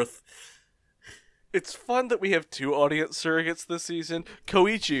from birth. It's fun that we have 2 audience surrogates this season.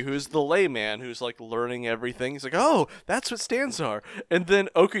 Koichi, who's the layman, who's like learning everything. He's like, oh, that's what stands are. And then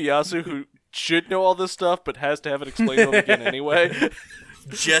Okuyasu, who should know all this stuff, but has to have it explained to him again anyway.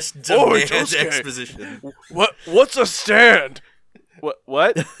 Just Oh, demands Josuke. exposition. What's a stand?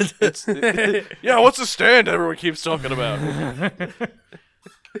 What? Yeah, what's a stand everyone keeps talking about?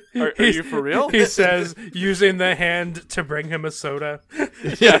 Are you for real? He says, using the hand to bring him a soda.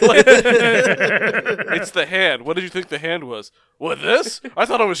 Yeah, like, it's the hand. What did you think the hand was? What, this? I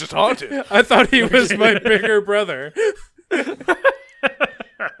thought I was just haunted. I thought he was my bigger brother.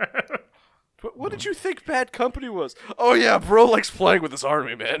 What did you think Bad Company was? Oh yeah, bro likes playing with his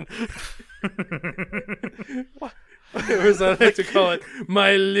army, man. Or as I like to call it,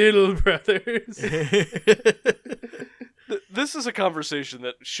 my little brothers. This is a conversation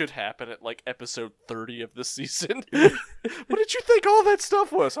that should happen at like episode 30 of this season. What did you think all that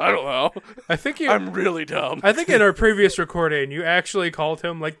stuff was? I don't know. I think I'm really dumb. I think in our previous recording, you actually called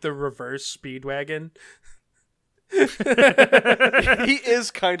him like the reverse Speedwagon. He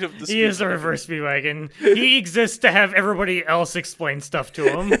is kind of the He is the reverse Speedwagon. He exists to have everybody else explain stuff to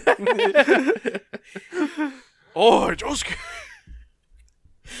him. Oh, Josuke.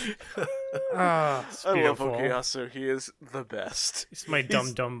 Ah, It's I love beautiful. Okuyasu. He is the best. He's my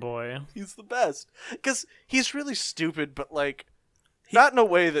dumb boy. He's the best. Because he's really stupid, but like, not in a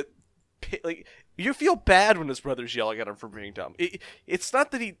way that, like, you feel bad when his brother's yelling at him for being dumb. It's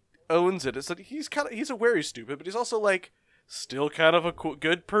not that he owns it. It's that he's aware he's stupid, but he's also like still kind of a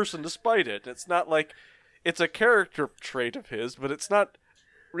good person despite it. It's not like it's a character trait of his, but it's not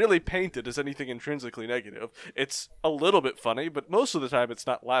really painted as anything intrinsically negative. It's a little bit funny, but most of the time it's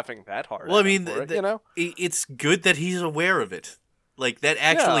not laughing that hard. Well, I at him mean, for it, you know, it's good that he's aware of it. Like, that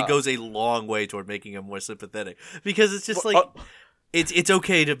actually Yeah. goes a long way toward making him more sympathetic. Because it's just like, Well, it's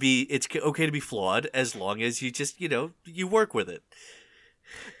okay to be flawed as long as you just, you work with it.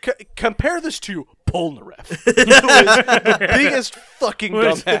 compare this to Polnareff, who is the biggest fucking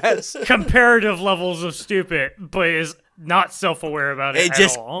Which- dumbass. Comparative levels of stupid, but is not self-aware about it It at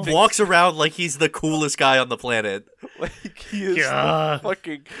just all. walks around like he's the coolest guy on the planet. Like, he is Yeah. the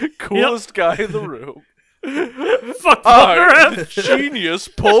fucking coolest guy in the room. Fuck I'm Polnareff! genius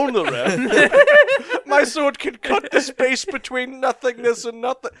Polnareff. My sword can cut the space between nothingness and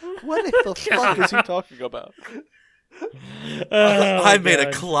nothing. What the fuck is he talking about? Oh, I made a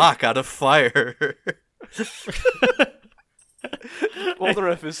God. clock out of fire.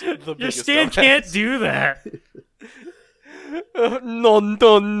 Polnareff is the Your biggest stand dumbass. can't do that. Non.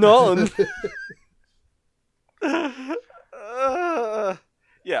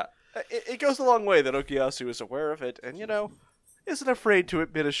 Yeah, it goes a long way that Okuyasu is aware of it and, isn't afraid to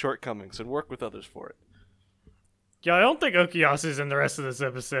admit his shortcomings and work with others for it. Yeah, I don't think Okuyasu's in the rest of this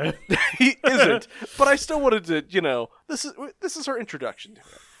episode. He isn't, but I still wanted to, this is her introduction to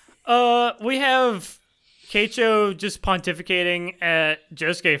it. We have Keicho just pontificating at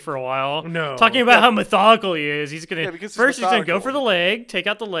Josuke for a while. No. Talking about how methodical he is. He's gonna because he's first he's gonna go methodical. for the leg, take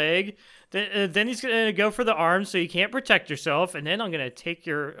out the leg. Then he's gonna go for the arm so you can't protect yourself, and then I'm gonna take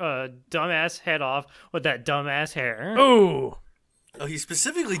your dumbass head off with that dumbass hair. Ooh. Oh, he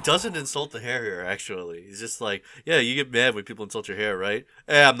specifically doesn't insult the hair here, actually. He's just like, yeah, you get mad when people insult your hair, right?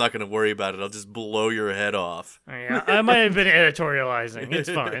 I'm not going to worry about it. I'll just blow your head off. Yeah, I might have been editorializing. It's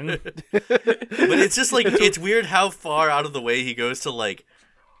fine. But it's just like, it's weird how far out of the way he goes to, like,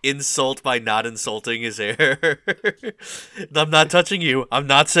 insult by not insulting his hair. I'm not touching you. I'm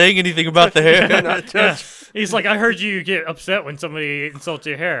not saying anything about the hair. Yeah. He's like, I heard you get upset when somebody insults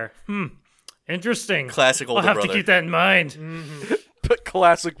your hair. Interesting. Classic older I'll have brother. to keep that in mind. But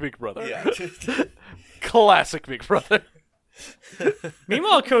classic Big Brother. Yeah. Classic Big Brother.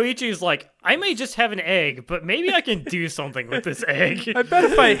 Meanwhile, Koichi's like, I may just have an egg, but maybe I can do something with this egg. I bet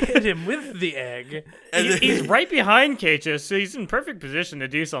if I hit him with the egg. He's right behind Keiichi, so he's in perfect position to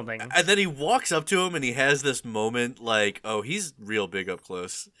do something. And then he walks up to him and he has this moment like, oh, he's real big up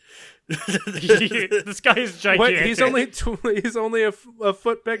close. This guy is gigantic. Wait, he's only a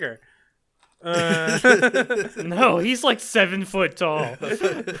foot bigger. No, he's like 7 foot tall.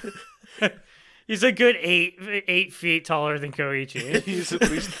 He's a good 8 feet taller than Koichi. He's at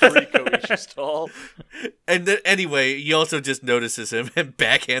least 3 Koichis tall. And anyway, he also just notices him and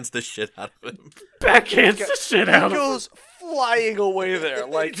backhands the shit out of him. Backhands the shit out He of him. goes flying away there,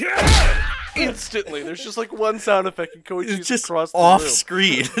 like instantly. There's just like one sound effect, and Koichi's It's just across the off room.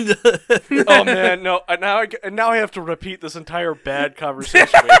 screen. Oh man, no! Now I have to repeat this entire bad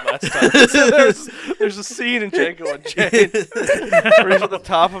conversation we had last time. So there's a scene in Django Unchained where he's at the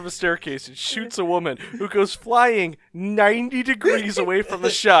top of a staircase and shoots a woman who goes flying 90 degrees away from the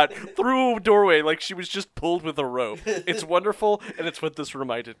shot through a doorway like she was just pulled with a rope. It's wonderful, and it's what this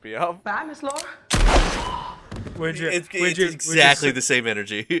reminded me of. Bye, Miss Laura. It's exactly the same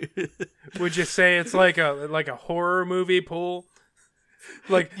energy. Would you say it's like a horror movie pool?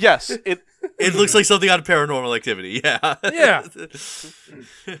 Like Yes, It looks like something out of Paranormal Activity. Yeah. yeah.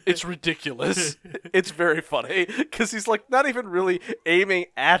 it's ridiculous. It's very funny because he's like not even really aiming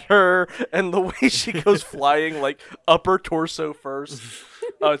at her, and the way she goes flying, like upper torso first.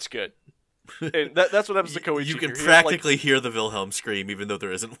 Oh, it's good. And that's what happens to Koichi. You can here. He, practically hear the Wilhelm scream, even though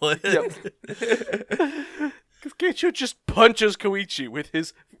there isn't one. Yep. Because Keiichi just punches Koichi with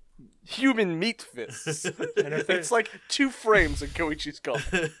his human meat fists. It's like 2 frames in Koichi's skull.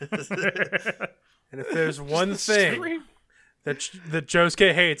 And if there's one thing that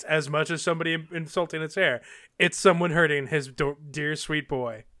Josuke hates as much as somebody insulting his hair, it's someone hurting his dear sweet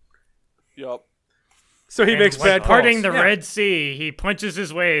boy. Yup. So he makes bad calls. Parting the Yeah. Red Sea, he punches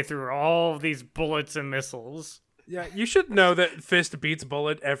his way through all of these bullets and missiles. Yeah, you should know that fist beats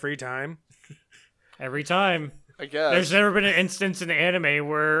bullet every time. Every time. I guess. There's never been an instance in anime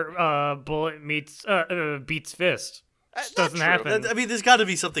where bullet beats fist. Just doesn't happen. I mean, there's got to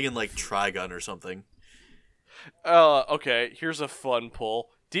be something in like Trigun or something. Okay, here's a fun pull.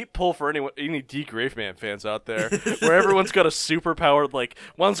 Deep pull for any D Graveman fans out there, where everyone's got a superpowered, like,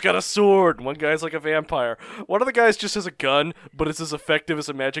 one's got a sword, and one guy's like a vampire. One of the guys just has a gun, but it's as effective as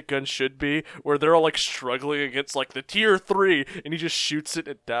a magic gun should be, where they're all, like, struggling against, like, the tier 3, and he just shoots it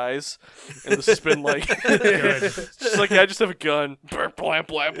and it dies. And this has been, like, it's just like, I just have a gun, blam, blam,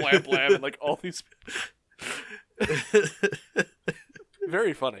 blam, blam, blam, and, like, all these...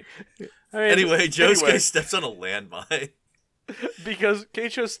 Very funny. I mean, Anyway, Josuke anyway. steps on a landmine. Because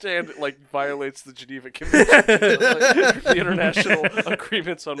Keicho's stand violates the Geneva Convention, the international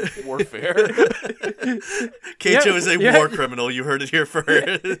agreements on warfare. Keicho is a yeah. war criminal. You heard it here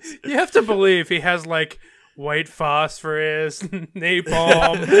first. you have to believe he has like white phosphorus,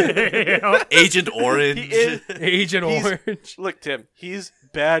 napalm, Agent Orange. He is, Agent Orange. look, Tim, he's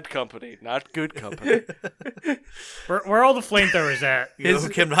bad company, not good company. Where are all the flamethrowers at? His,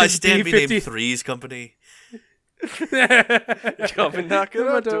 can I stand be named D50 Three's company? Come and knock at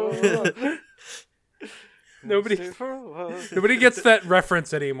our door. Nobody Stay for a while. Nobody gets that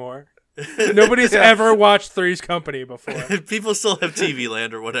reference anymore. Nobody's ever watched Three's Company before. People still have TV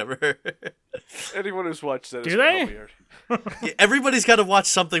Land or whatever. Anyone who's watched that is Do they? probably already- Yeah, everybody's got to watch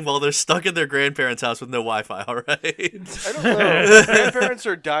something while they're stuck in their grandparents' house with no Wi-Fi. All right. I don't know. Grandparents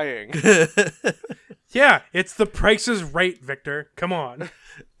are dying. Yeah, it's The Price is Right, Victor. Come on.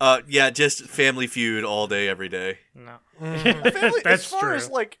 Yeah, just Family Feud all day, every day. No. Family, That's as far true. as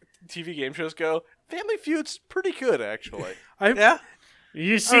like TV game shows go, Family Feud's pretty good actually. Yeah.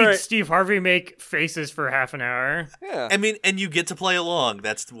 You see All right. Steve Harvey make faces for half an hour. Yeah. I mean, and you get to play along.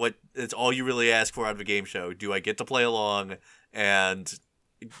 That's all you really ask for out of a game show. Do I get to play along? And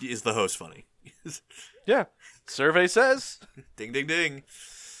is the host funny? Yeah. Survey says. Ding, ding, ding.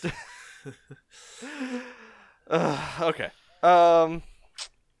 Okay. So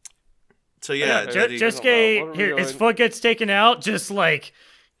yeah, Yeah, Teddy- Just what are we his doing? foot gets taken out, just like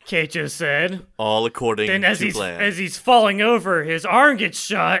Keicho said. All according Then as to plan. he's falling over, his arm gets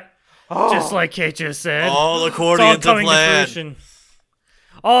shot, just like Keicho said. All It's according all to coming plan. fruition.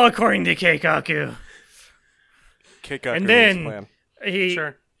 All according to Keikaku. Keikaku And needs then plan. he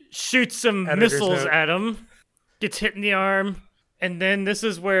Sure. shoots some Editor's missiles note. at him, gets hit in the arm, and then this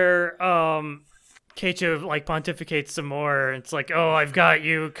is where Keicho like pontificates some more. It's like, oh, I've got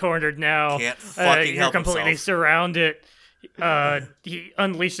you cornered now. Can't fucking You're help completely himself. surrounded. He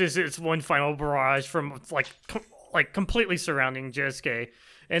unleashes its one final barrage from like completely surrounding Josuke.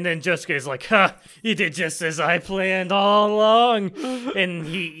 And then Josuke's like, "Ha! You did just as I planned all along." And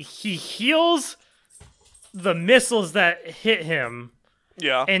he heals the missiles that hit him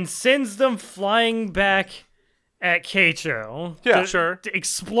Yeah. and sends them flying back at Keicho. Yeah, sure.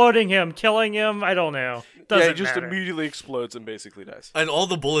 Exploding him, killing him. I don't know. Yeah, Doesn't he just matter. immediately explodes and basically dies. And all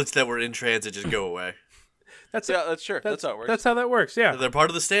the bullets that were in transit just go away. That's Yeah, that's sure. That's how it works. That's how that works. Yeah. They're part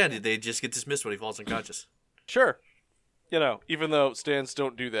of the stand. They just get dismissed when he falls unconscious. Sure. You know, even though stands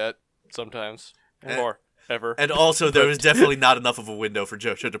don't do that sometimes. Or ever. And also, there was definitely not enough of a window for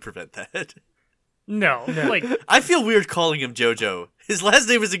JoJo to prevent that. No, like I feel weird calling him JoJo. His last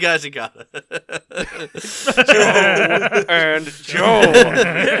name is Higashikata. and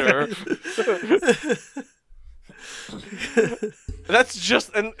Joe. That's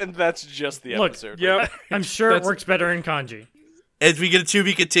just and that's just the Look, episode. Yep. I'm sure it That's- works better in kanji. As we get to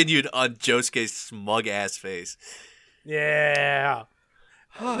be continued on Josuke's smug ass face. Yeah.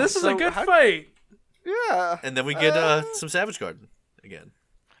 This is a So good how- fight. Yeah. And then we get some Savage Garden again.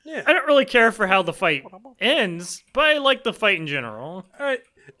 I don't really care for how the fight ends, but I like the fight in general. All right.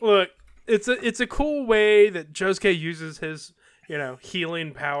 Look, it's a cool way that Josuke uses his,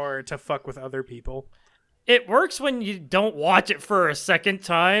 healing power to fuck with other people. It works when you don't watch it for a second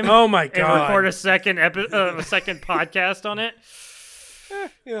time. Oh my And god. record a second second podcast on it,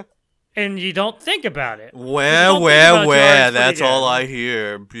 Yeah. and you don't think about it. Where, Don't think about it, it's that's pretty all good. I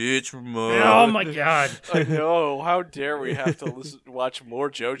hear. Bitch mode. Oh my god! I know. How dare we have to watch more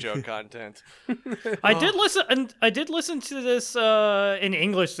JoJo content? I did listen to this in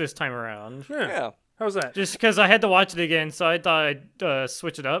English this time around, Yeah. How's that? just because I had to watch it again. So I thought I'd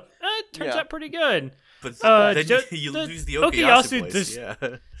switch it up. It turns Yeah. out pretty good. But Uh, then you lose the Okuyasu Okuyasu voice. just- Yeah.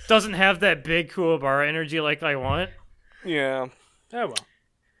 Doesn't have that big Kuwabara energy like I want. Yeah. Oh well.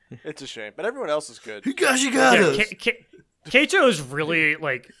 It's a shame. But everyone else is good. Higashikata! Yeah, Keicho is really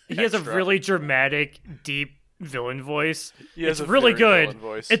he has a Extra. really dramatic, deep villain voice. He has It's a really very good. villain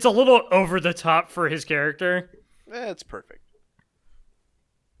voice. It's a little over the top for his character. It's perfect.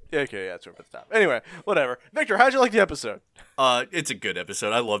 Yeah, okay, yeah, it's over the top. Anyway, whatever. Victor, how'd you like the episode? It's a good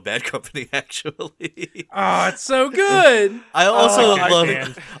episode. I love Bad Company, actually. Oh, it's so good. I also I love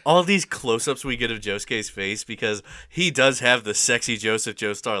stand. all these close-ups we get of Josuke's face because he does have the sexy Joseph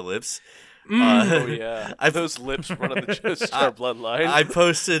Joestar lips. Oh, yeah. Those lips run on the Joestar bloodline. I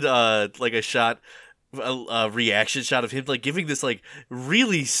posted like a shot, a reaction shot of him like giving this like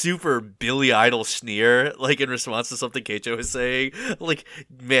really super Billy Idol sneer, like in response to something Keicho was saying. Like,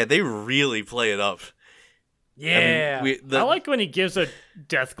 man, they really play it up. Yeah. I like when he gives a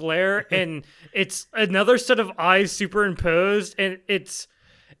death glare and it's another set of eyes superimposed and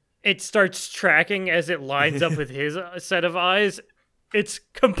it starts tracking as it lines up with his set of eyes. It's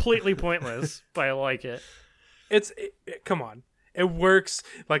completely pointless, but I like it. Come on. It works.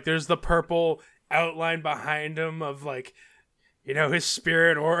 Like there's the purple outline behind him of like his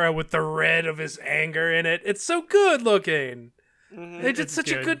spirit aura with the red of his anger in it. It's so good looking. They did It's such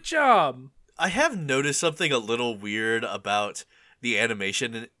a good. good job. I have noticed something a little weird about the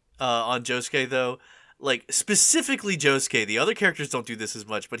animation on Josuke, though. Like, specifically Josuke. The other characters don't do this as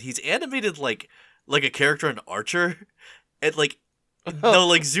much, but he's animated like a character in Archer. And, like, they'll,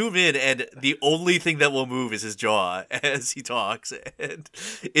 like, zoom in, and the only thing that will move is his jaw as he talks. And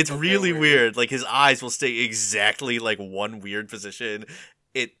it's really weird. Like, his eyes will stay exactly, like, one weird position.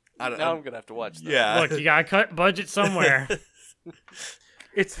 I don't now know. I'm going to have to watch that. Yeah. Look, you gotta cut budget somewhere.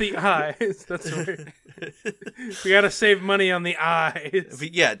 It's the eyes. That's right. We gotta save money on the eyes.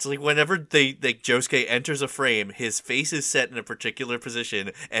 But yeah, it's like whenever Josuke enters a frame, his face is set in a particular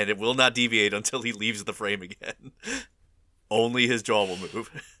position, and it will not deviate until he leaves the frame again. Only his jaw will move.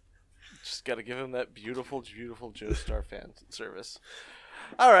 Just got to give him that beautiful, beautiful Joestar fan service.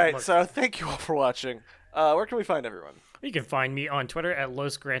 All right, so thank you all for watching. Where can we find everyone? You can find me on Twitter at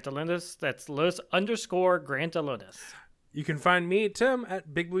Los Grantalones. That's Los_Grantalones. You can find me, Tim,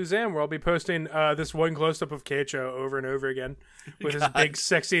 at Big Blue Zam, where I'll be posting this one close-up of Keicho over and over again with his big,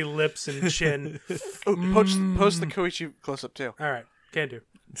 sexy lips and chin. Post the Koichi close-up, too. All right, can do.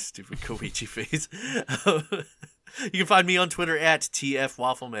 Stupid Koichi face. You can find me on Twitter at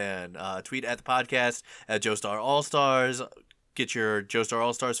TFWaffleman. Tweet at the podcast at Joestar All-Stars. Get your Joestar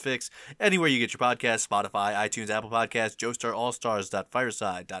All-Stars fix anywhere you get your podcast, Spotify, iTunes, Apple Podcasts,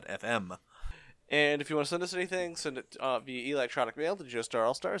 joestarallstars.fireside.fm. And if you want to send us anything, send it via electronic mail to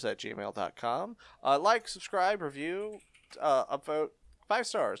joestarallstars@gmail.com. Like, subscribe, review, upvote. 5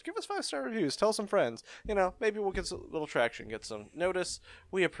 stars. Give us 5-star reviews. Tell some friends. You know, maybe we'll get a little traction, get some notice.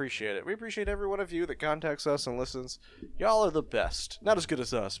 We appreciate it. We appreciate every one of you that contacts us and listens. Y'all are the best. Not as good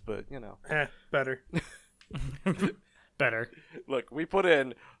as us, but, you know. Better. Better. Look, we put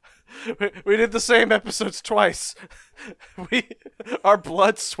in... We did the same episodes twice. Our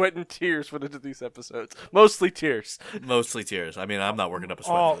blood, sweat, and tears went into these episodes. Mostly tears. Mostly tears. I mean, I'm not working up a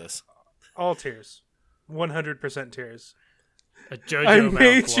sweat for this. All tears. 100% tears. A JoJo I amount of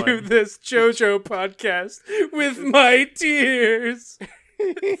made blood. you this JoJo podcast with my tears.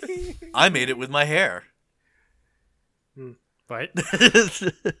 I made it with my hair. What?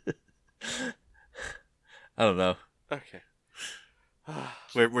 I don't know. Okay.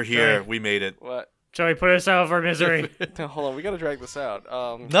 We're here. Okay. We made it. What? Joey, put us out of our misery. No, hold on. We gotta drag this out.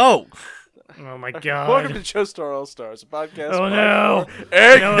 No. Oh my Welcome to god. Joestar All-Stars, a podcast. Oh no.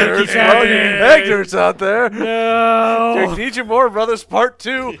 Egg No, it nerds, keeps happening. egg nerds out there. No. Need you more, brothers? Part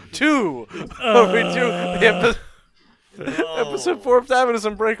 2. We do the episode 4 of Diamond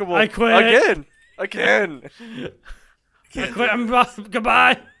Unbreakable. I quit. Again. I quit.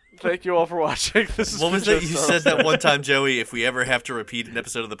 Goodbye. Thank you all for watching. This is What was been that you Joestar said that All-Stars. one time, Joey? If we ever have to repeat an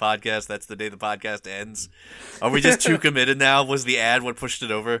episode of the podcast, that's the day the podcast ends. Are we just too committed now? Was the ad what pushed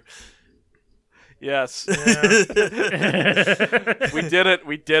it over? Yes. We did it.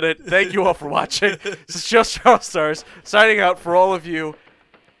 We did it. Thank you all for watching. This is Joestar All-Stars signing out for all of you.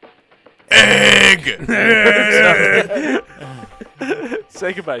 Egg!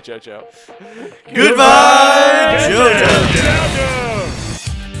 Say goodbye, JoJo. Goodbye, JoJo!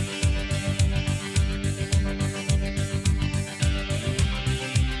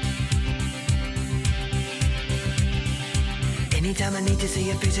 Anytime I need to see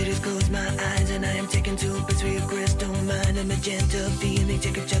a face, I just close my eyes and I am taken to a place where your crystal mind, a magenta feeling,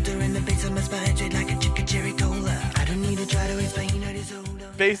 take a shelter in the base of my spine, straight like a chicken cherry cola. I don't need to try to explain, I just hold on.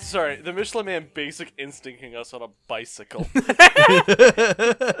 The Michelin Man basic instincting us on a bicycle.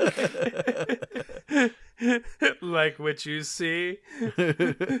 Like what you see.